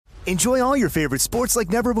Enjoy all your favorite sports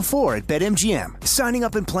like never before at BetMGM. Signing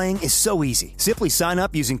up and playing is so easy. Simply sign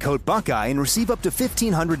up using code Buckeye and receive up to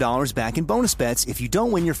 $1,500 back in bonus bets if you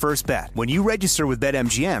don't win your first bet. When you register with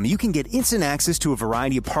BetMGM, you can get instant access to a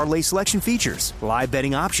variety of parlay selection features, live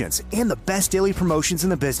betting options, and the best daily promotions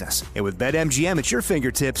in the business. And with BetMGM at your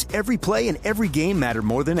fingertips, every play and every game matter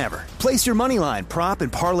more than ever. Place your moneyline, prop,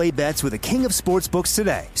 and parlay bets with the king of sportsbooks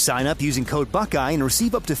today. Sign up using code Buckeye and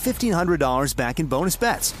receive up to $1,500 back in bonus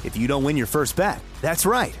bets if you don't win your first bet. That's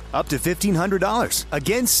right, up to $1,500.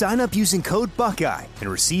 Again, sign up using code Buckeye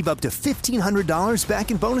and receive up to $1,500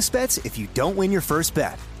 back in bonus bets if you don't win your first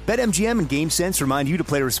bet. BetMGM and GameSense remind you to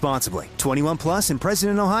play responsibly. 21 plus and present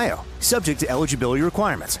in Ohio. Subject to eligibility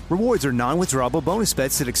requirements. Rewards are non-withdrawable bonus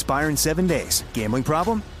bets that expire in 7 days. Gambling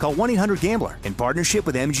problem? Call 1-800-GAMBLER in partnership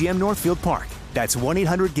with MGM Northfield Park. That's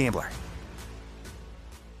 1-800-GAMBLER.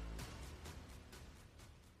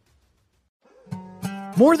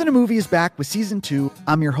 More Than a Movie is back with Season 2.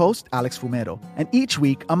 I'm your host, Alex Fumero, and each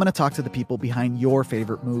week I'm going to talk to the people behind your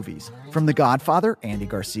favorite movies. From The Godfather, Andy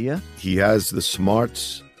Garcia. He has the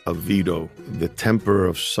smarts of Vito, the temper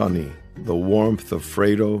of Sonny, the warmth of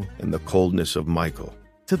Fredo, and the coldness of Michael.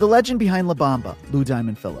 To the legend behind La Bamba, Lou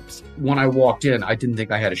Diamond Phillips. When I walked in, I didn't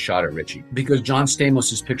think I had a shot at Richie because John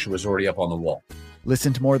Stamos' picture was already up on the wall.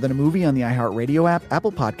 Listen to More Than a Movie on the iHeartRadio app,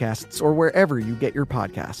 Apple Podcasts, or wherever you get your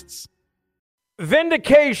podcasts.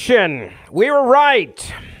 Vindication. We were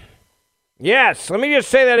right. Yes, let me just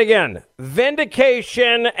say that again.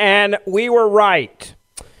 Vindication, and we were right.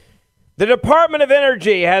 The Department of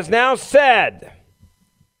Energy has now said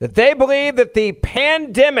that they believe that the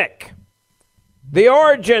pandemic, the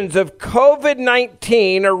origins of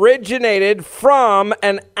COVID-19, originated from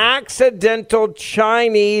an accidental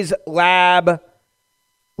Chinese lab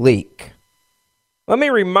leak. Let me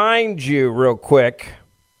remind you real quick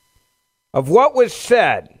of what was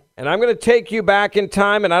said, and I'm going to take you back in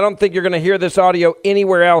time, and I don't think you're going to hear this audio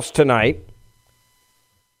anywhere else tonight,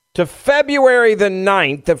 to February the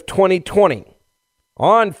 9th of 2020.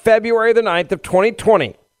 On February the 9th of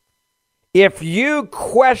 2020, if you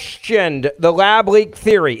questioned the lab leak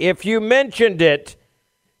theory, if you mentioned it,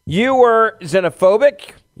 you were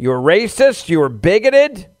xenophobic, you were racist, you were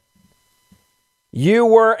bigoted, you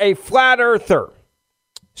were a flat earther.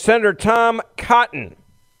 Senator Tom Cotton,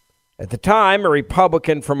 at the time, a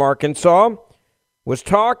Republican from Arkansas, was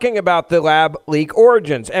talking about the lab leak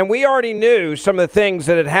origins. And we already knew some of the things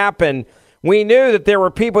that had happened. We knew that there were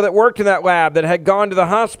people that worked in that lab that had gone to the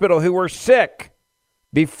hospital who were sick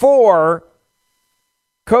before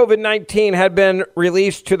COVID-19 had been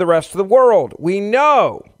released to the rest of the world. We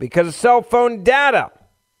know, because of cell phone data,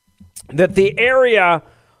 that the area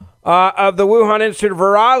of the Wuhan Institute of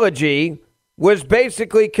Virology was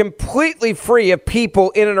basically completely free of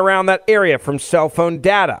people in and around that area from cell phone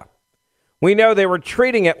data. We know they were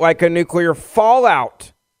treating it like a nuclear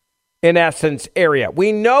fallout, in essence, area.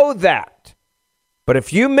 We know that. But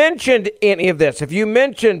if you mentioned any of this, if you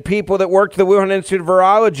mentioned people that worked at the Wuhan Institute of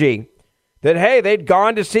Virology, that, hey, they'd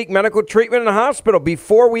gone to seek medical treatment in a hospital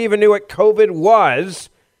before we even knew what COVID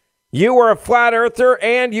was, you were a flat earther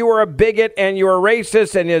and you were a bigot and you were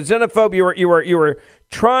racist and a xenophobe. You were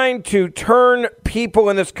trying to turn people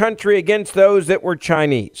in this country against those that were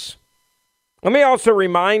Chinese. Let me also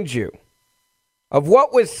remind you of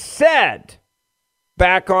what was said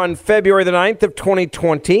back on February the 9th of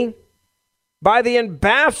 2020 by the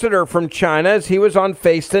ambassador from China as he was on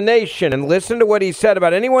Face the Nation. And listen to what he said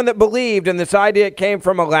about anyone that believed in this idea it came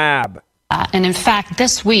from a lab. And in fact,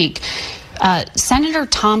 this week, Senator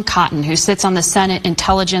Tom Cotton, who sits on the Senate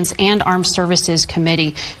Intelligence and Armed Services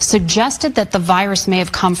Committee, suggested that the virus may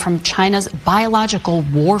have come from China's biological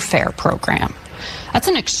warfare program. That's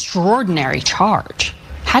an extraordinary charge.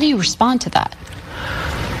 How do you respond to that?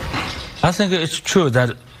 I think it's true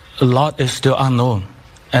that a lot is still unknown.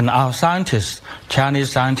 And our scientists,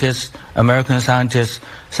 Chinese scientists, American scientists,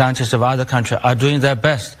 scientists of other countries are doing their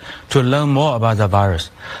best to learn more about the virus.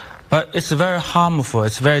 But it's very harmful,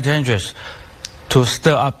 it's very dangerous to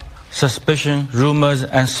stir up suspicion, rumors,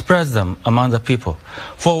 and spread them among the people.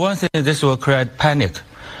 For one thing, this will create panic.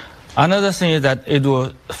 Another thing is that it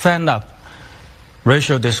will fan up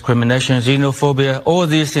racial discrimination, xenophobia, all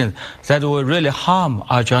these things that will really harm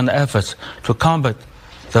our joint efforts to combat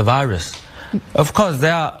the virus. Of course,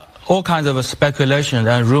 there are all kinds of speculation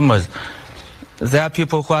and rumors. There are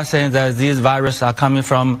people who are saying that these viruses are coming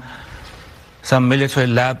from some military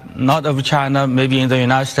lab, not of China, maybe in the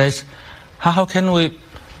United States. How can we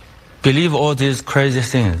believe all these crazy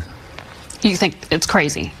things? You think it's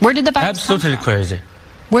crazy? Where did the virus Absolutely come from? Crazy.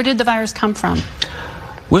 Where did the virus come from?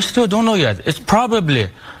 We still don't know yet. It's probably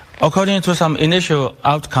According to some initial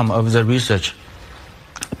outcome of the research,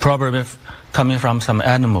 probably coming from some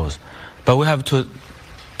animals, but we have to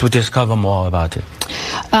discover more about it.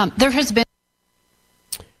 There has been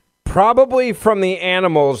probably from the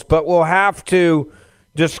animals, but we'll have to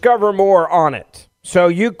discover more on it. So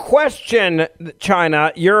you question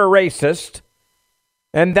China, you're a racist,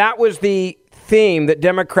 and that was the theme that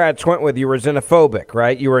Democrats went with. You were xenophobic,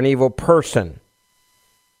 right? You were an evil person.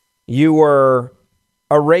 You were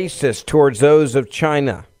a racist towards those of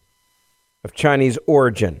China, of Chinese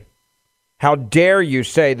origin. How dare you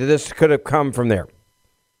say that this could have come from there?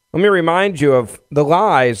 Let me remind you of the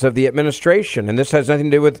lies of the administration, and this has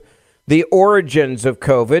nothing to do with the origins of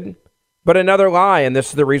COVID, but another lie, and this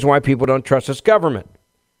is the reason why people don't trust this government.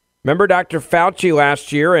 Remember Dr. Fauci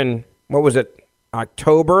last year in,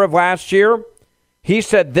 October of last year? He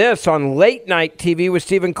said this on late night TV with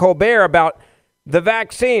Stephen Colbert about the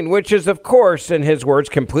vaccine, which is, of course, in his words,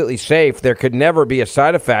 completely safe. There could never be a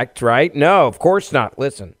side effect, right? No, of course not.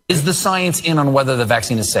 Listen. Is the science in on whether the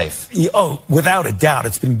vaccine is safe? Oh, without a doubt.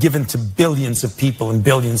 It's been given to billions of people in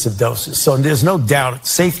billions of doses. So there's no doubt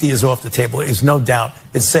safety is off the table. There's no doubt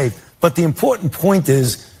it's safe. But the important point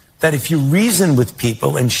is that if you reason with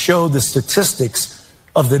people and show the statistics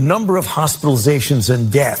of the number of hospitalizations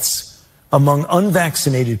and deaths among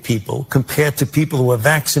unvaccinated people compared to people who are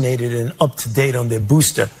vaccinated and up to date on their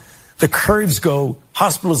booster, the curves go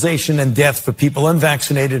hospitalization and death for people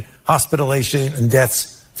unvaccinated, hospitalization and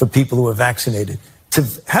deaths for people who are vaccinated. To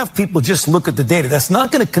have people just look at the data, that's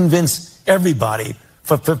not going to convince everybody.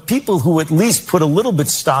 For people who at least put a little bit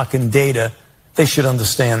stock in data, they should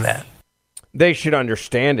understand that. They should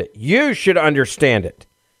understand it. You should understand it.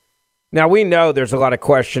 Now, we know there's a lot of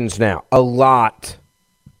questions now, a lot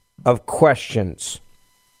of questions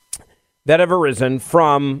that have arisen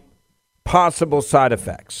from possible side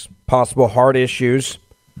effects, possible heart issues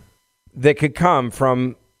that could come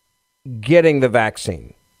from getting the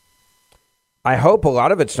vaccine. I hope a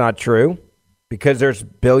lot of it's not true because there's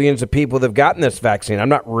billions of people that have gotten this vaccine. I'm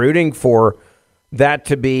not rooting for that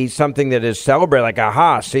to be something that is celebrated like,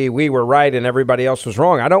 aha, see, we were right and everybody else was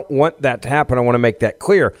wrong. I don't want that to happen. I want to make that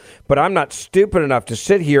clear. But I'm not stupid enough to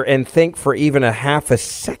sit here and think for even a half a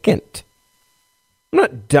second. I'm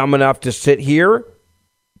not dumb enough to sit here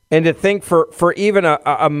and to think for even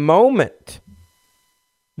a moment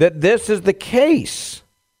that this is the case.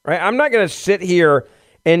 Right? I'm not going to sit here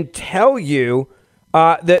and tell you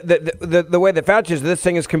the way that Fauci is, this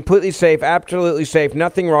thing is completely safe, absolutely safe,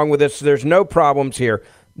 nothing wrong with this, there's no problems here.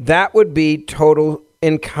 That would be total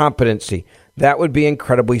incompetency. That would be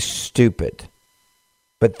incredibly stupid.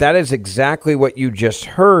 But that is exactly what you just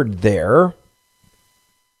heard there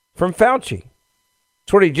from Fauci.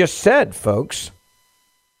 It's what he just said, folks.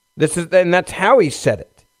 And that's how he said it.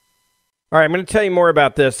 All right, I'm going to tell you more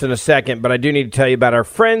about this in a second, but I do need to tell you about our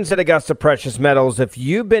friends at Augusta Precious Metals. If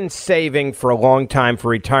you've been saving for a long time for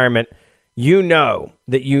retirement, you know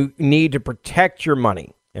that you need to protect your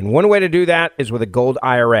money. And one way to do that is with a gold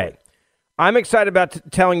IRA. I'm excited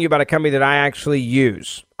about telling you about a company that I actually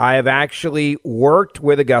use. I have actually worked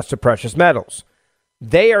with Augusta Precious Metals.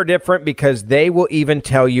 They are different because they will even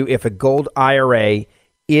tell you if a gold IRA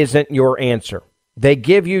isn't your answer. They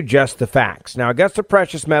give you just the facts. Now, Augusta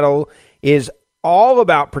Precious Metal is all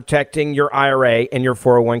about protecting your IRA and your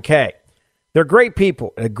 401k. They're great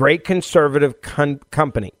people at a great conservative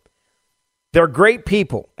company. They're great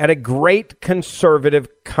people at a great conservative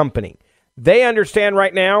company. They understand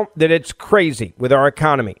right now that it's crazy with our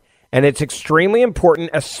economy, and it's extremely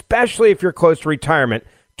important, especially if you're close to retirement,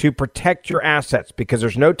 to protect your assets because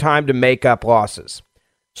there's no time to make up losses.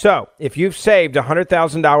 So if you've saved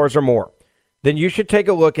 $100,000 or more, then you should take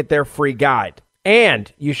a look at their free guide.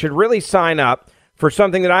 And you should really sign up for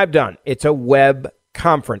something that I've done. It's a web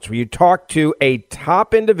conference where you talk to a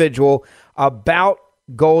top individual about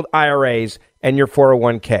gold IRAs and your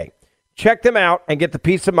 401k. Check them out and get the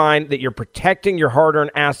peace of mind that you're protecting your hard-earned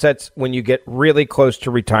assets when you get really close to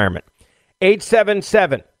retirement.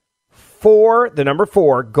 877-4,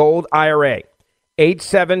 Gold IRA.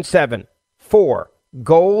 877-4,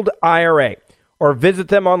 Gold IRA. Or visit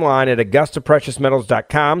them online at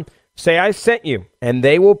AugustaPreciousMetals.com. Say I sent you, and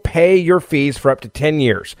they will pay your fees for up to 10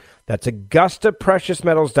 years. That's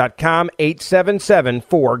AugustaPreciousMetals.com,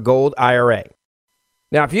 877-4 IRA.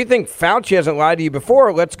 Now, if you think Fauci hasn't lied to you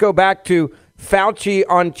before, let's go back to Fauci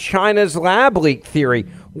on China's lab leak theory.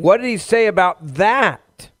 What did he say about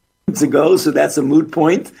that? Ago, so that's a moot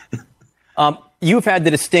point. You've had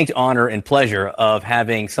the distinct honor and pleasure of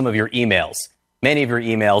having some of your emails, many of your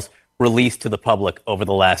emails, released to the public over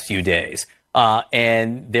the last few days.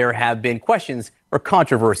 And there have been questions or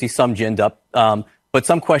controversy, some ginned up but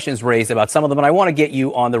some questions raised about some of them, and I want to get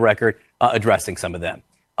you on the record addressing some of them.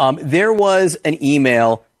 There was an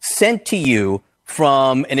email sent to you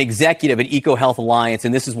from an executive at EcoHealth Alliance,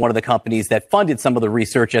 and this is one of the companies that funded some of the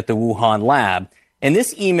research at the Wuhan lab. And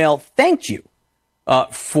this email thanked you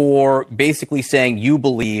for basically saying you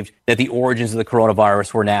believed that the origins of the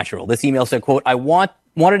coronavirus were natural. This email said, quote, I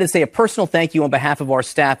wanted to say a personal thank you on behalf of our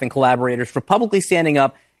staff and collaborators for publicly standing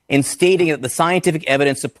up and stating that the scientific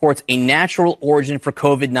evidence supports a natural origin for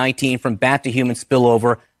COVID-19 from bat to human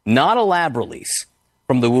spillover, not a lab release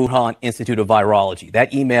from the Wuhan Institute of Virology.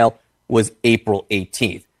 That email was April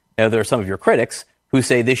 18th. Now, there are some of your critics who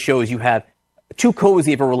say this shows you have too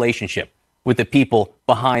cozy of a relationship with the people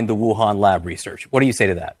behind the Wuhan lab research. What do you say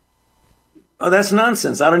to that? Oh, that's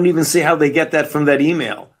nonsense. I don't even see how they get that from that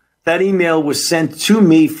email. That email was sent to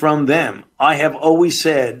me from them. I have always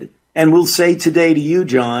said, and will say today to you,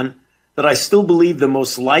 John, that I still believe the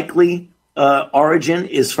most likely origin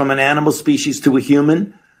is from an animal species to a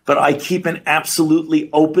human, but I keep an absolutely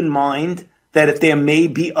open mind that if there may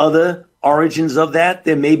be other origins of that,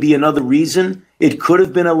 there may be another reason. It could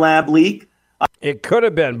have been a lab leak. It could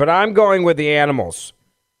have been, but I'm going with the animals.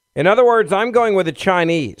 In other words, I'm going with the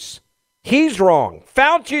Chinese. He's wrong.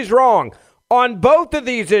 Fauci's wrong on both of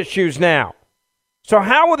these issues now. So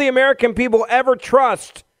how will the American people ever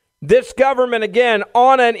trust this government again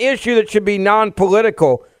on an issue that should be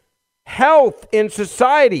non-political? Health in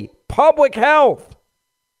society, public health,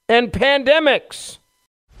 and pandemics.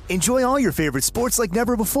 Enjoy all your favorite sports like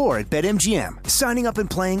never before at BetMGM. Signing up and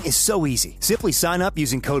playing is so easy. Simply sign up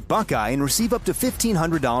using code Buckeye and receive up to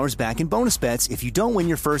 $1,500 back in bonus bets if you don't win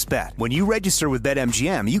your first bet. When you register with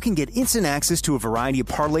BetMGM, you can get instant access to a variety of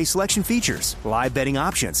parlay selection features, live betting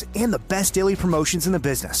options, and the best daily promotions in the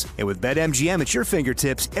business. And with BetMGM at your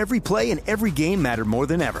fingertips, every play and every game matter more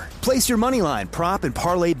than ever. Place your moneyline, prop, and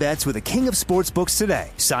parlay bets with the king of sportsbooks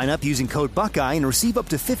today. Sign up using code Buckeye and receive up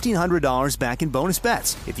to $1,500 back in bonus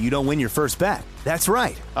bets if you don't win your first bet. That's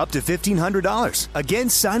right, up to $1,500. Again,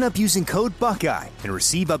 sign up using code Buckeye and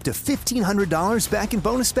receive up to $1,500 back in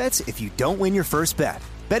bonus bets if you don't win your first bet.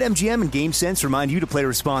 BetMGM and GameSense remind you to play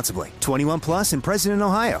responsibly. 21 plus and present in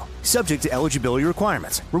Ohio. Subject to eligibility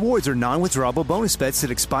requirements. Rewards are non-withdrawable bonus bets that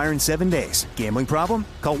expire in 7 days. Gambling problem?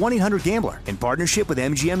 Call 1-800-GAMBLER in partnership with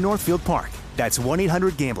MGM Northfield Park. That's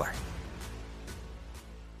 1-800-GAMBLER.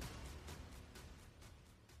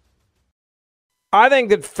 I think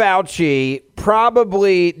that Fauci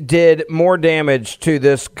probably did more damage to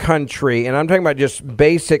this country, and I'm talking about just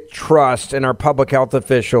basic trust in our public health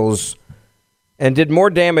officials, and did more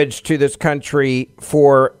damage to this country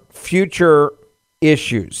for future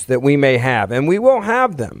issues that we may have, and we will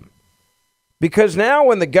have them. Because now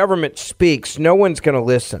when the government speaks, no one's going to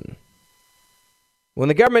listen. When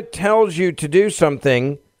the government tells you to do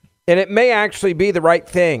something, and it may actually be the right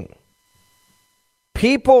thing,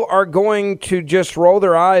 people are going to just roll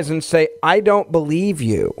their eyes and say, I don't believe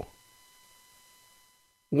you.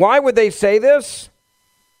 Why would they say this?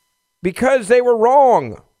 Because they were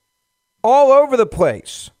wrong all over the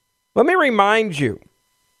place. Let me remind you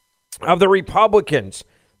of the Republicans.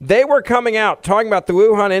 They were coming out talking about the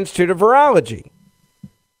Wuhan Institute of Virology.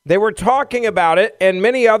 They were talking about it, and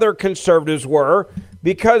many other conservatives were,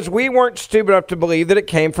 because we weren't stupid enough to believe that it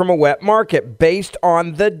came from a wet market based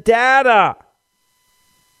on the data.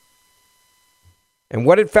 And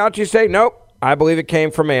what did Fauci say? Nope. I believe it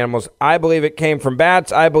came from animals. I believe it came from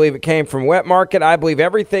bats. I believe it came from wet market. I believe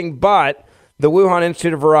everything but the Wuhan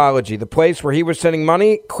Institute of Virology, the place where he was sending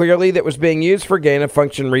money, clearly that was being used for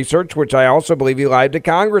gain-of-function research, which I also believe he lied to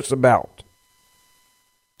Congress about.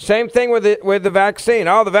 Same thing with the vaccine.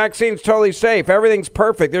 Oh, the vaccine's totally safe. Everything's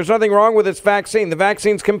perfect. There's nothing wrong with this vaccine. The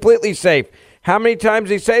vaccine's completely safe. How many times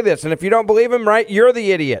does he say this? And if you don't believe him, right, you're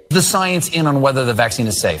the idiot. The science in on whether the vaccine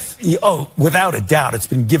is safe. Oh, without a doubt, it's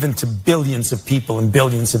been given to billions of people in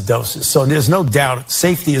billions of doses. So there's no doubt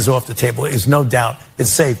safety is off the table. There's no doubt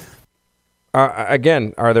it's safe.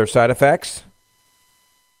 Again, are there side effects?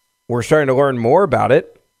 We're starting to learn more about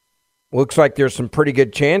it. Looks like there's some pretty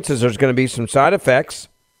good chances there's going to be some side effects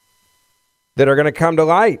that are going to come to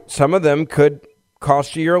light. Some of them could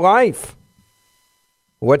cost you your life.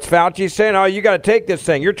 What's Fauci saying? Oh, you got to take this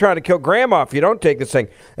thing. You're trying to kill grandma if you don't take this thing.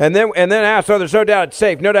 And then ask, oh, there's no doubt it's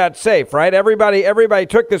safe. No doubt it's safe, right? Everybody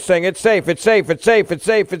took this thing. It's safe. It's safe. It's safe. It's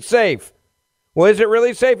safe. It's safe. Well, is it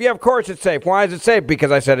really safe? Yeah, of course it's safe. Why is it safe?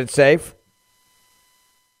 Because I said it's safe.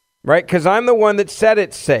 Right? Because I'm the one that said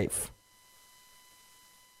it's safe.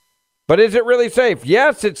 But is it really safe?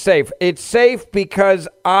 Yes, it's safe. It's safe because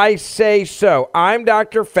I say so. I'm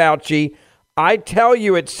Dr. Fauci. I tell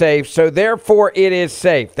you it's safe, so therefore it is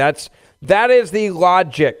safe. That is the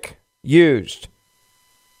logic used.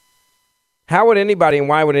 How would anybody and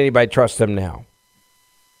why would anybody trust them now?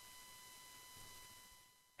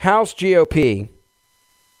 House GOP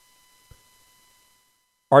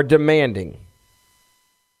are demanding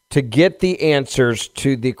to get the answers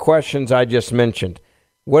to the questions I just mentioned.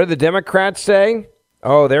 What do the Democrats say?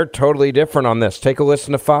 Oh, they're totally different on this. Take a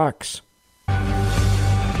listen to Fox.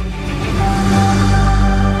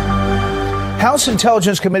 House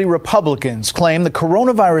Intelligence Committee Republicans claim the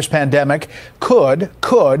coronavirus pandemic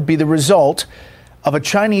could be the result of a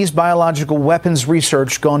Chinese biological weapons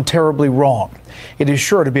research gone terribly wrong. It is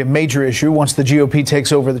sure to be a major issue once the GOP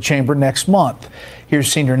takes over the chamber next month.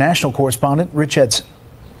 Here's senior national correspondent Rich Edson.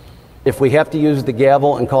 If we have to use the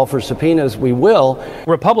gavel and call for subpoenas, we will.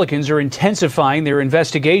 Republicans are intensifying their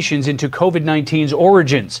investigations into COVID-19's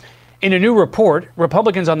origins. In a new report,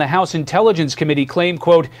 Republicans on the House Intelligence Committee claim,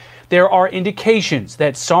 quote, there are indications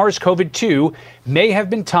that SARS-CoV-2 may have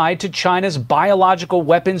been tied to China's biological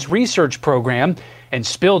weapons research program and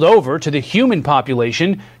spilled over to the human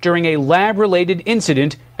population during a lab-related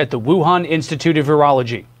incident at the Wuhan Institute of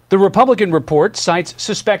Virology. The Republican report cites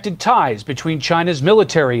suspected ties between China's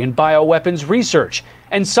military and bioweapons research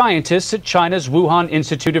and scientists at China's Wuhan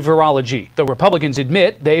Institute of Virology. The Republicans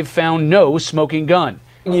admit they've found no smoking gun.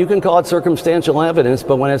 You can call it circumstantial evidence,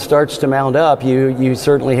 but when it starts to mount up, you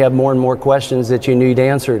certainly have more and more questions that you need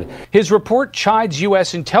answered. His report chides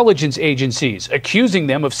U.S. intelligence agencies, accusing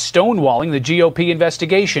them of stonewalling the GOP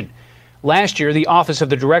investigation. Last year, the Office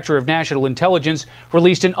of the Director of National Intelligence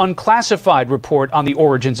released an unclassified report on the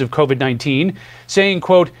origins of COVID-19, saying,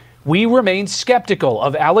 quote, we remain skeptical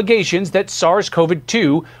of allegations that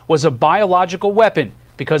SARS-CoV-2 was a biological weapon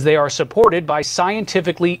because they are supported by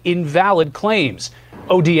scientifically invalid claims.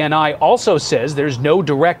 ODNI also says there's no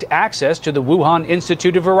direct access to the Wuhan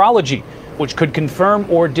Institute of Virology, which could confirm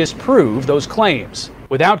or disprove those claims.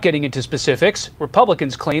 Without getting into specifics,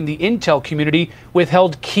 Republicans claim the intel community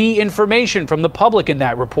withheld key information from the public in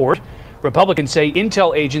that report. Republicans say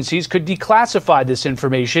intel agencies could declassify this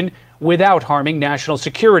information without harming national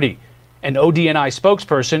security. An ODNI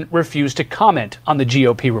spokesperson refused to comment on the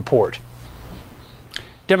GOP report.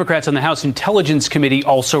 Democrats on the House Intelligence Committee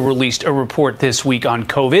also released a report this week on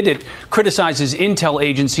COVID. It criticizes intel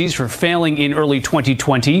agencies for failing in early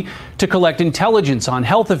 2020 to collect intelligence on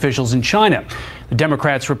health officials in China. The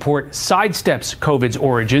Democrats' report sidesteps COVID's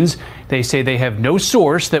origins. They say they have no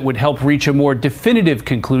source that would help reach a more definitive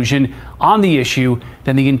conclusion on the issue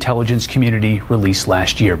than the intelligence community released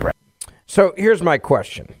last year, Brett. So here's my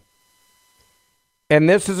question. And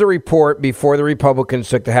this is a report before the Republicans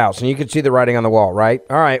took the House. And you can see the writing on the wall, right?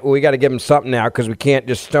 All right, well, we got to give them something now because we can't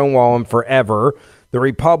just stonewall them forever. The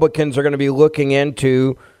Republicans are going to be looking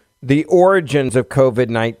into the origins of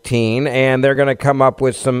COVID-19, and they're going to come up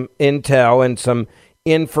with some intel and some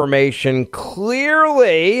information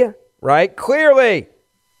clearly, right? Clearly,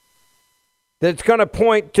 that's going to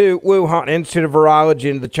point to Wuhan Institute of Virology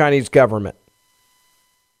and the Chinese government.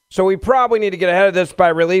 So we probably need to get ahead of this by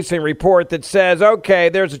releasing a report that says, okay,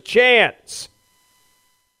 there's a chance.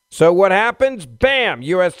 So what happens? Bam!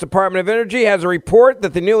 U.S. Department of Energy has a report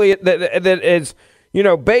that that is,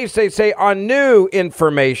 based, they say, on new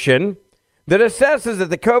information that assesses that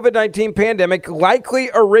the COVID-19 pandemic likely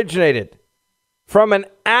originated from an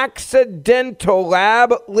accidental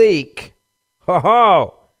lab leak.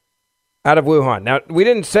 Out of Wuhan. Now, we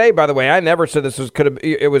didn't say, by the way, I never said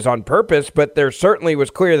it was on purpose, but there certainly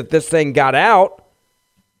was clear that this thing got out.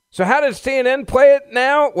 So how does CNN play it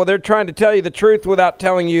now? Well, they're trying to tell you the truth without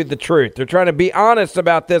telling you the truth. They're trying to be honest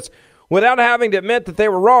about this without having to admit that they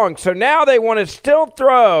were wrong. So now they want to still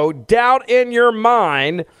throw doubt in your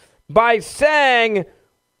mind by saying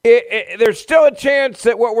there's still a chance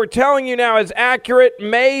that what we're telling you now is accurate,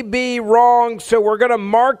 may be wrong, so we're going to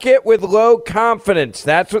mark it with low confidence.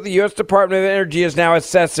 That's what the U.S. Department of Energy is now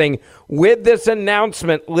assessing with this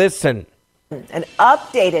announcement. Listen. An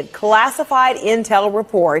updated classified intel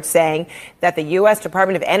report saying that the U.S.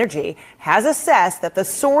 Department of Energy has assessed that the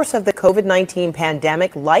source of the COVID-19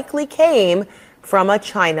 pandemic likely came from a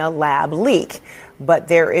China lab leak. But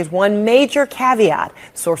there is one major caveat.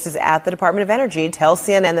 Sources at the Department of Energy tell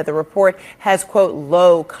CNN that the report has, quote,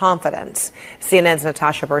 low confidence. CNN's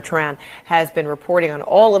Natasha Bertrand has been reporting on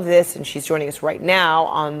all of this, and she's joining us right now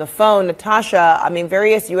on the phone. Natasha,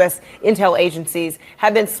 various U.S. intel agencies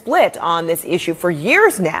have been split on this issue for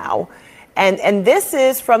years now. And this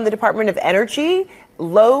is from the Department of Energy,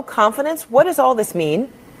 low confidence. What does all this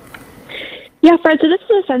mean? Yeah, Fred, so this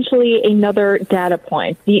is essentially another data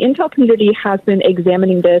point. The Intel community has been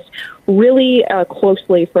examining this really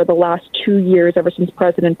closely for the last 2 years, ever since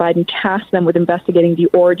President Biden tasked them with investigating the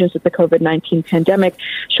origins of the COVID-19 pandemic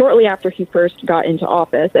shortly after he first got into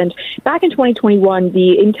office. And back in 2021,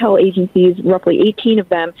 the Intel agencies, roughly 18 of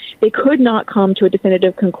them, they could not come to a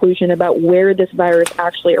definitive conclusion about where this virus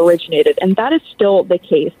actually originated. And that is still the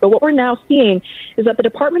case. But what we're now seeing is that the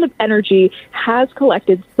Department of Energy has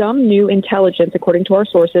collected some new intelligence, according to our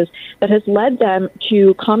sources, that has led them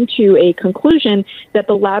to come to a conclusion that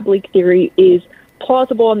the lab leak theory is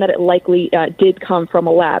plausible and that it likely did come from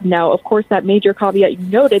a lab. Now, of course, that major caveat you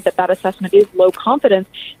noted, that assessment is low confidence,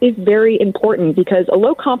 is very important, because a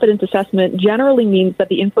low confidence assessment generally means that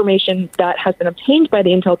the information that has been obtained by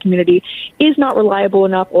the Intel community is not reliable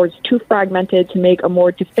enough, or is too fragmented to make a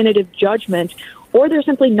more definitive judgment, or there's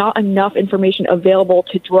simply not enough information available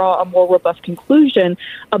to draw a more robust conclusion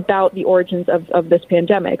about the origins of this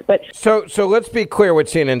pandemic. But so let's be clear what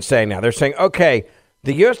CNN's saying now. They're saying, okay,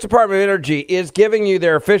 the U.S. Department of Energy is giving you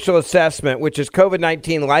their official assessment, which is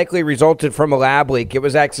COVID-19 likely resulted from a lab leak. It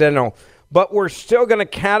was accidental. But we're still going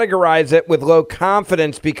to categorize it with low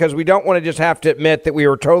confidence because we don't want to just have to admit that we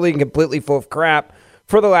were totally and completely full of crap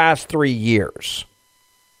for the last 3 years.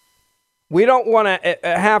 We don't want to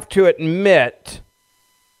have to admit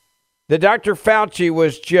that Dr. Fauci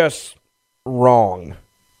was just wrong.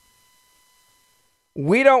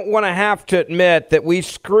 We don't want to have to admit that we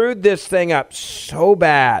screwed this thing up so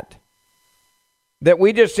bad that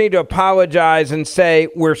we just need to apologize and say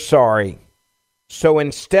we're sorry. So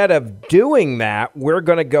instead of doing that, we're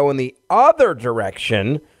going to go in the other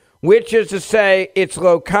direction, which is to say it's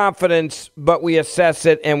low confidence, but we assess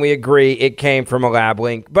it and we agree it came from a lab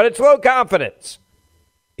leak, but it's low confidence.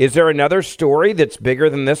 Is there another story that's bigger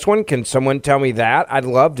than this one? Can someone tell me that? I'd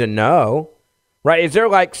love to know. Right? Is there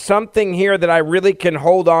like something here that I really can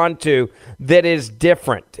hold on to that is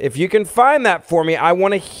different? If you can find that for me, I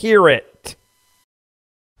want to hear it.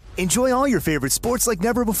 Enjoy all your favorite sports like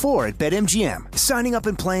never before at BetMGM. Signing up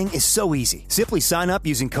and playing is so easy. Simply sign up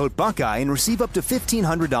using code Buckeye and receive up to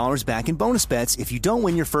 $1,500 back in bonus bets if you don't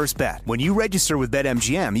win your first bet. When you register with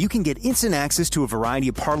BetMGM, you can get instant access to a variety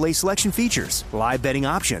of parlay selection features, live betting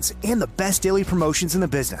options, and the best daily promotions in the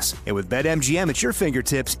business. And with BetMGM at your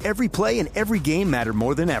fingertips, every play and every game matter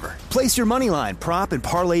more than ever. Place your moneyline, prop, and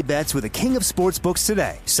parlay bets with the king of sportsbooks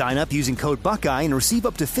today. Sign up using code Buckeye and receive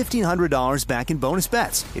up to $1,500 back in bonus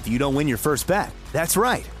bets if you don't win your first bet. That's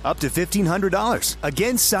right, up to $1,500.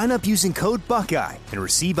 Again, sign up using code Buckeye and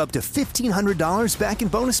receive up to $1,500 back in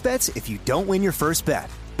bonus bets if you don't win your first bet.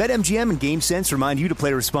 BetMGM and GameSense remind you to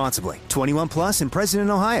play responsibly. 21 plus and present in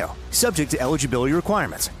Ohio. Subject to eligibility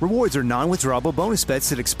requirements. Rewards are non-withdrawable bonus bets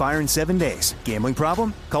that expire in 7 days. Gambling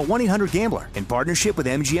problem? Call 1-800-GAMBLER in partnership with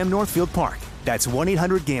MGM Northfield Park. That's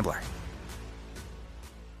 1-800-GAMBLER.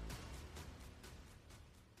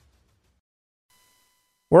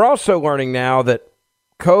 We're also learning now that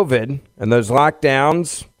COVID and those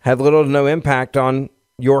lockdowns had little to no impact on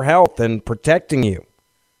your health and protecting you.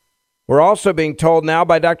 We're also being told now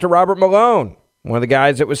by Dr. Robert Malone, one of the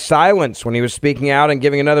guys that was silenced when he was speaking out and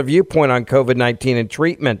giving another viewpoint on COVID-19 and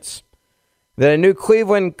treatments, that a new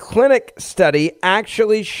Cleveland Clinic study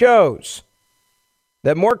actually shows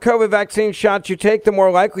that more COVID vaccine shots you take, the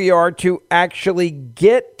more likely you are to actually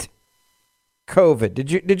get COVID.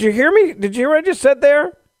 Did you hear me? Did you hear what I just said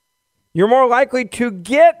there? You're more likely to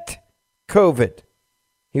get COVID.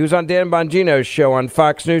 He was on Dan Bongino's show on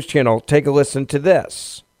Fox News Channel. Take a listen to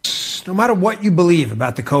this. No matter what you believe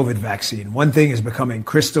about the COVID vaccine, one thing is becoming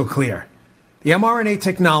crystal clear. The mRNA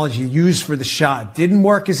technology used for the shot didn't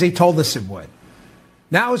work as they told us it would.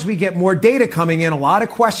 Now, as we get more data coming in, a lot of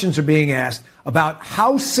questions are being asked about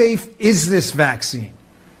how safe is this vaccine?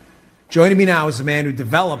 Joining me now is the man who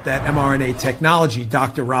developed that mRNA technology,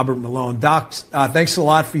 Dr. Robert Malone. Doc, thanks a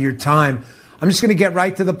lot for your time. I'm just going to get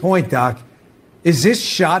right to the point, Doc. Is this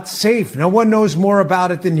shot safe? No one knows more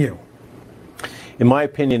about it than you. In my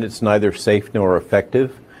opinion, it's neither safe nor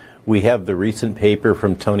effective. We have the recent paper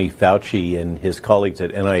from Tony Fauci and his colleagues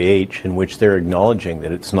at NIH in which they're acknowledging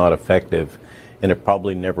that it's not effective, and it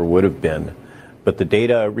probably never would have been. But the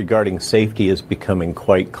data regarding safety is becoming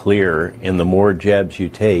quite clear, and the more jabs you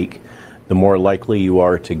take, the more likely you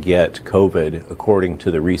are to get COVID, according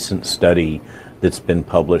to the recent study that's been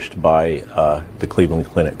published by the Cleveland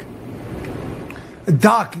Clinic.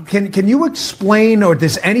 Doc, can you explain, or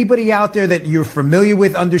does anybody out there that you're familiar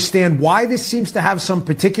with understand why this seems to have some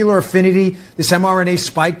particular affinity, this mRNA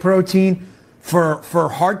spike protein, for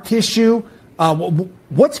heart tissue?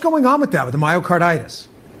 What's going on with that, with the myocarditis?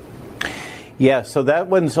 Yeah, so that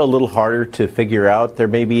one's a little harder to figure out. There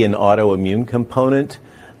may be an autoimmune component.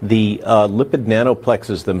 The lipid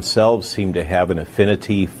nanoplexes themselves seem to have an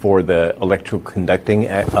affinity for the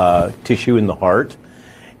electroconducting tissue in the heart.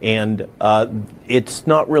 And it's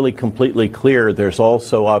not really completely clear. There's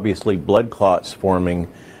also obviously blood clots forming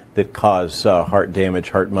that cause heart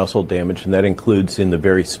damage, heart muscle damage, and that includes in the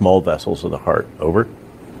very small vessels of the heart. Over.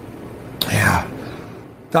 Yeah.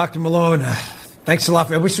 Dr. Malone, thanks a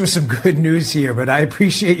lot. I wish there was some good news here, but I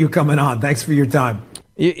appreciate you coming on. Thanks for your time.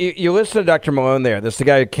 You listen to Dr. Malone there. This is the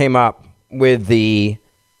guy who came up with the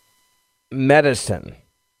medicine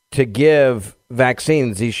to give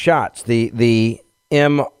vaccines, these shots, the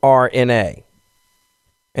mRNA.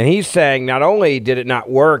 And he's saying not only did it not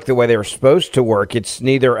work the way they were supposed to work, it's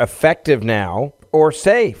neither effective now or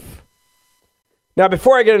safe. Now,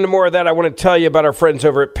 before I get into more of that, I want to tell you about our friends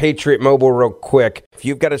over at Patriot Mobile real quick. If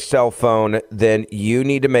you've got a cell phone, then you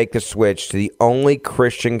need to make the switch to the only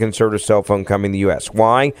Christian conservative cell phone company in the U.S.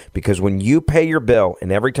 Why? Because when you pay your bill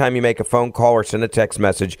and every time you make a phone call or send a text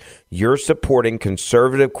message, you're supporting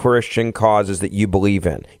conservative Christian causes that you believe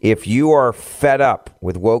in. If you are fed up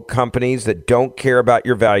with woke companies that don't care about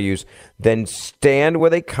your values, then stand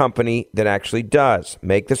with a company that actually does.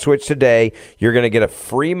 Make the switch today. You're going to get a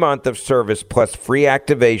free month of service plus free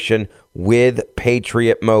activation with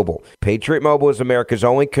Patriot Mobile. Patriot Mobile is America's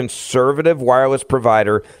only conservative wireless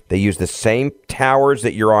provider. They use the same towers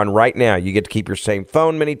that you're on right now. You get to keep your same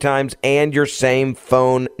phone many times and your same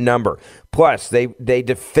phone number. Plus, they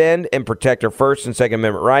defend and protect our First and Second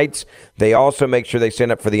Amendment rights. They also make sure they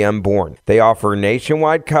stand up for the unborn. They offer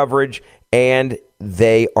nationwide coverage, and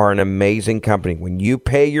they are an amazing company. When you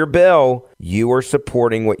pay your bill, you are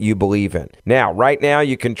supporting what you believe in. Now, right now,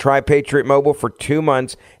 you can try Patriot Mobile for 2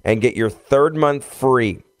 months and get your third month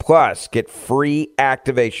free. Plus, get free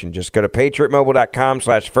activation. Just go to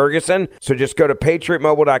patriotmobile.com/Ferguson. So just go to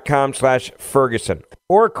patriotmobile.com/Ferguson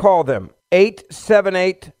or call them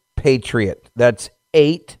 878-PATRIOT. That's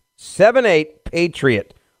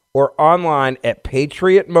 878-PATRIOT or online at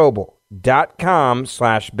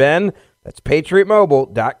patriotmobile.com/Ben. That's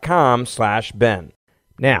patriotmobile.com/Ben.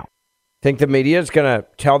 Now, think the media is going to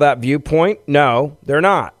tell that viewpoint? No, they're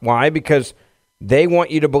not. Why? Because they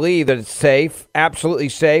want you to believe that it's safe, absolutely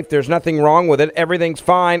safe. There's nothing wrong with it. Everything's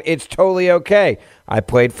fine. It's totally okay. I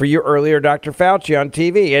played for you earlier, Dr. Fauci on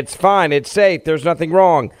TV. It's fine. It's safe. There's nothing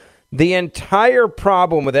wrong. The entire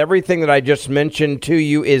problem with everything that I just mentioned to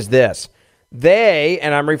you is this. They,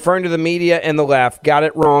 and I'm referring to the media and the left, got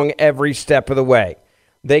it wrong every step of the way.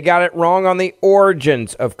 They got it wrong on the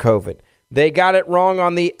origins of COVID. They got it wrong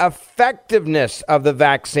on the effectiveness of the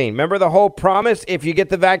vaccine. Remember the whole promise, if you get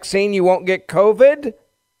the vaccine, you won't get COVID?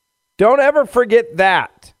 Don't ever forget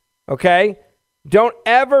that, okay? Don't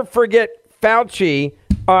ever forget Fauci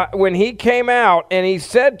when he came out and he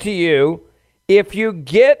said to you, if you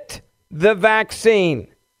get the vaccine,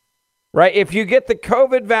 right, if you get the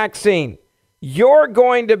COVID vaccine, you're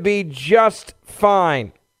going to be just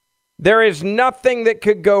fine. There is nothing that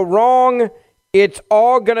could go wrong. It's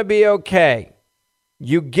all going to be okay.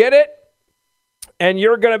 You get it, and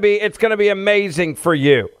it's going to be amazing for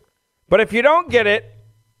you. But if you don't get it,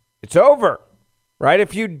 it's over, right?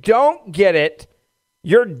 If you don't get it,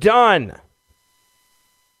 you're done.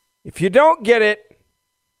 If you don't get it,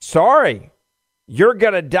 sorry, you're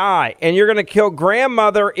going to die, and you're going to kill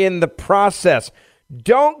grandmother in the process.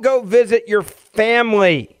 Don't go visit your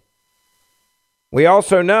family. We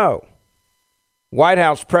also know White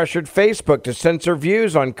House pressured Facebook to censor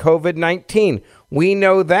views on COVID-19. We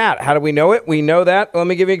know that. How do we know it? We know that. Let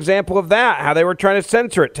me give you an example of that, how they were trying to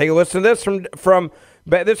censor it. Take a listen to this from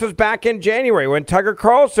this was back in January when Tucker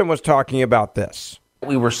Carlson was talking about this.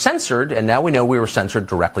 We were censored, and now we know we were censored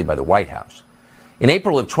directly by the White House. In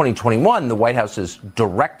April of 2021, the White House's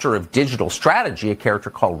director of digital strategy, a character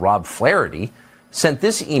called Rob Flaherty, sent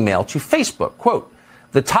this email to Facebook, quote,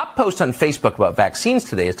 "The top post on Facebook about vaccines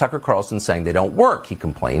today is Tucker Carlson saying they don't work," he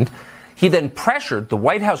complained. He then the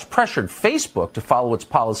White House pressured Facebook to follow its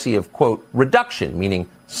policy of, quote, reduction, meaning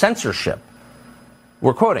censorship.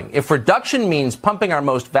 We're quoting, "If reduction means pumping our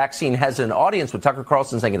most vaccine-hesitant audience with Tucker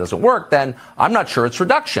Carlson saying it doesn't work, then I'm not sure it's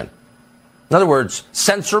reduction. In other words,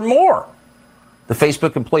 censor more." The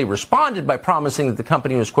Facebook employee responded by promising that the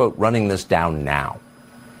company was, quote, running this down now.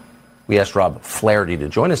 We asked Rob Flaherty to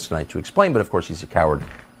join us tonight to explain, but of course he's a coward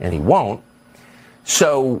and he won't.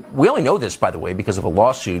 So we only know this, by the way, because of a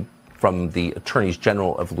lawsuit from the attorneys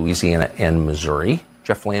general of Louisiana and Missouri.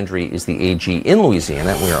 Jeff Landry is the AG in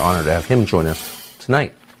Louisiana, and we are honored to have him join us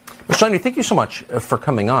tonight. Mr. Landry, thank you so much for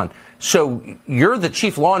coming on. So you're the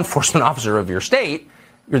chief law enforcement officer of your state.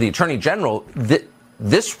 You're the attorney general.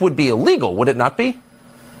 this would be illegal, would it not be?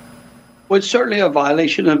 Well, it's certainly a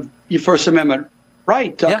violation of your First Amendment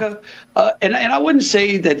right, Tucker. Yeah. And I wouldn't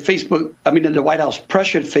say that the White House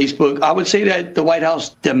pressured Facebook. I would say that the White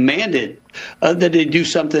House demanded that they do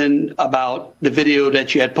something about the video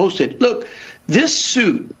that you had posted. Look, this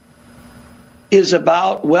suit is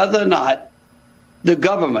about whether or not the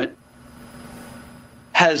government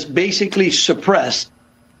has basically suppressed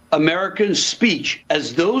American speech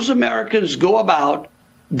as those Americans go about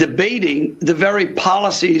debating the very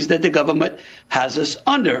policies that the government has us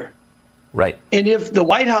under. Right. And if the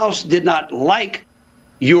White House did not like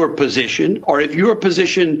your position, or if your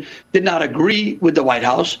position did not agree with the White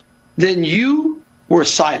House, then you were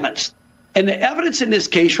silenced. And the evidence in this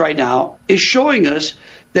case right now is showing us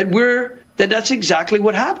that that's exactly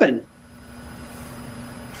what happened.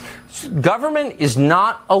 Government is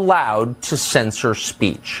not allowed to censor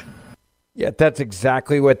speech. Yeah, that's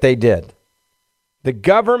exactly what they did. The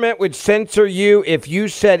government would censor you if you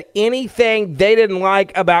said anything they didn't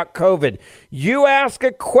like about COVID. You ask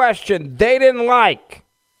a question they didn't like.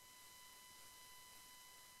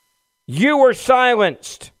 You were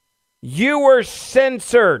silenced. You were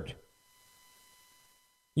censored.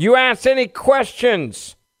 You ask any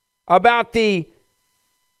questions about the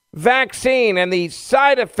vaccine and the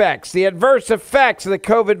side effects, the adverse effects of the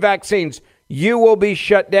COVID vaccines, you will be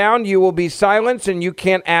shut down, you will be silenced, and you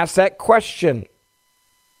can't ask that question.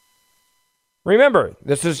 Remember,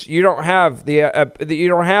 you don't have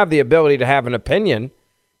the ability to have an opinion.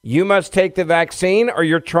 You must take the vaccine or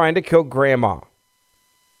you're trying to kill grandma.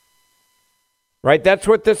 Right? That's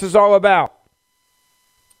what this is all about.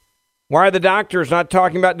 Why are the doctors not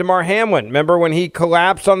talking about Damar Hamlin? Remember when he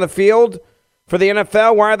collapsed on the field for the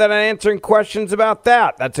NFL? Why are they not answering questions about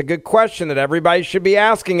that? That's a good question that everybody should be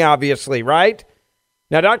asking, obviously, right?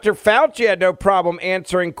 Now, Dr. Fauci had no problem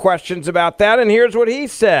answering questions about that, and here's what he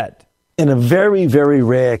said. In a very, very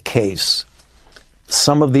rare case,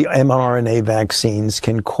 some of the mRNA vaccines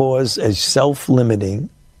can cause a self-limiting,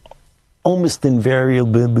 almost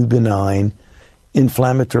invariably benign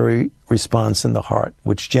inflammatory response in the heart,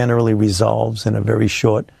 which generally resolves in a very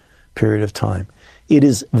short period of time. It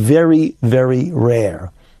is very, very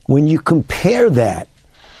rare. When you compare that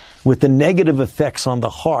with the negative effects on the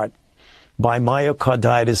heart by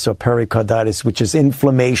myocarditis or pericarditis, which is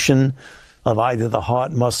inflammation of either the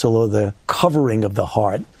heart muscle or the covering of the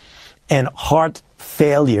heart, and heart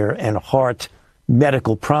failure and heart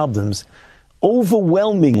medical problems,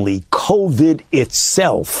 overwhelmingly COVID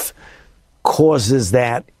itself causes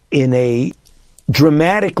that in a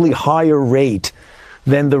dramatically higher rate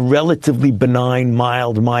than the relatively benign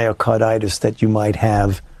mild myocarditis that you might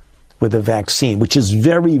have with a vaccine, which is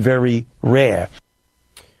very, very rare.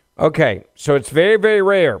 Okay, so it's very, very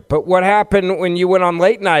rare. But what happened when you went on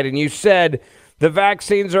late night and you said the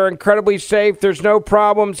vaccines are incredibly safe, there's no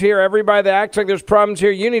problems here, everybody that acts like there's problems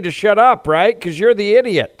here, you need to shut up, right? Because you're the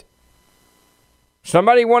idiot.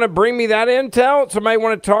 Somebody want to bring me that intel? Somebody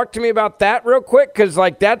want to talk to me about that real quick? Because,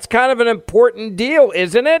 that's kind of an important deal,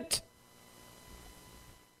 isn't it?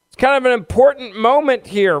 It's kind of an important moment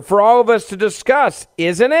here for all of us to discuss,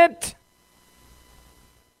 isn't it?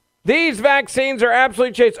 These vaccines are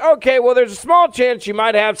absolutely safe. Okay, well, there's a small chance you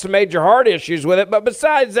might have some major heart issues with it, but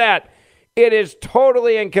besides that, it is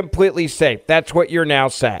totally and completely safe. That's what you're now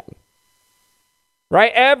saying.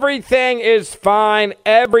 Right? Everything is fine.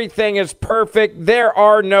 Everything is perfect. There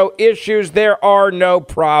are no issues. There are no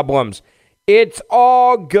problems. It's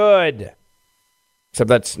all good. Except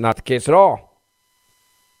that's not the case at all.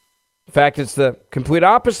 In fact, it's the complete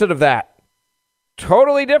opposite of that.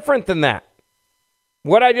 Totally different than that.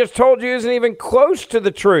 What I just told you isn't even close to the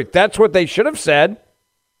truth. That's what they should have said.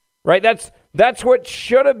 Right? That's what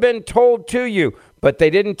should have been told to you. But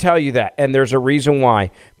they didn't tell you that, and there's a reason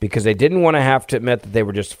why. Because they didn't want to have to admit that they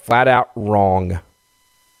were just flat out wrong.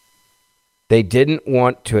 They didn't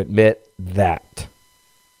want to admit that.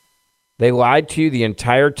 They lied to you the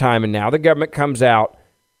entire time, and now the government comes out,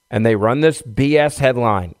 and they run this BS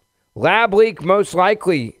headline. Lab leak, most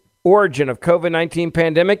likely origin of COVID-19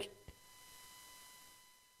 pandemic.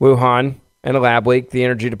 Wuhan and a lab leak, the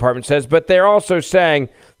Energy Department says, but they're also saying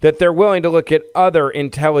that they're willing to look at other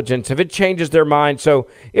intelligence if it changes their mind. So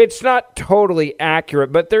it's not totally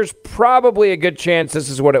accurate, but there's probably a good chance this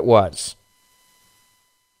is what it was.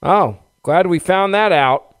 Oh, glad we found that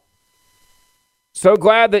out. So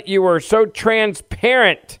glad that you were so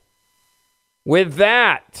transparent with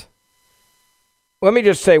that. Let me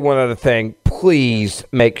just say one other thing. Please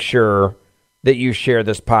make sure that you share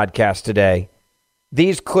this podcast today.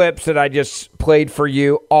 These clips that I just played for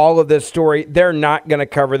you, all of this story, they're not going to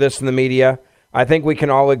cover this in the media. I think we can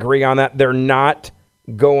all agree on that. They're not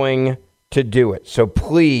going to do it. So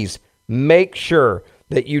please make sure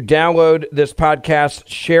that you download this podcast,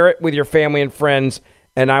 share it with your family and friends,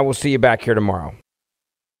 and I will see you back here tomorrow.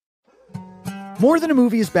 More Than a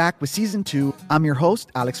Movie is back with Season 2. I'm your host,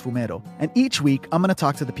 Alex Fumero, and each week I'm going to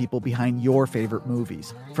talk to the people behind your favorite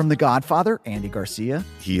movies. From The Godfather, Andy Garcia.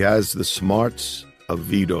 He has the smarts of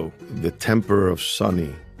Vito, the temper of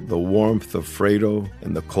Sonny, the warmth of Fredo,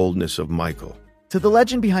 and the coldness of Michael. To the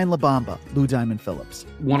legend behind La Bamba, Lou Diamond Phillips.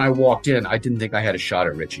 When I walked in, I didn't think I had a shot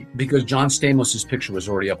at Richie because John Stamos' picture was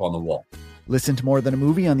already up on the wall. Listen to More Than a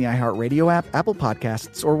Movie on the iHeartRadio app, Apple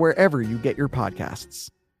Podcasts, or wherever you get your podcasts.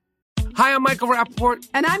 Hi, I'm Michael Rappaport.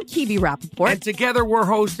 And I'm Kibi Rappaport. And together we're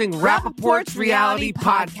hosting Rappaport's Reality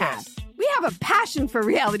Podcast. We have a passion for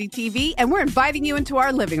reality TV, and we're inviting you into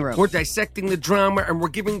our living room. We're dissecting the drama, and we're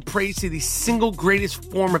giving praise to the single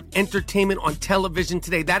greatest form of entertainment on television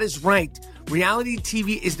today. That is right. Reality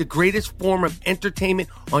TV is the greatest form of entertainment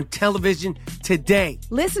on television today.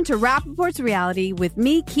 Listen to Rappaport's Reality with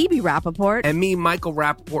me, Kibi Rappaport. And me, Michael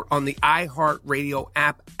Rappaport, on the iHeartRadio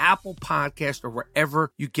app, Apple Podcast, or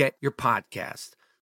wherever you get your podcast.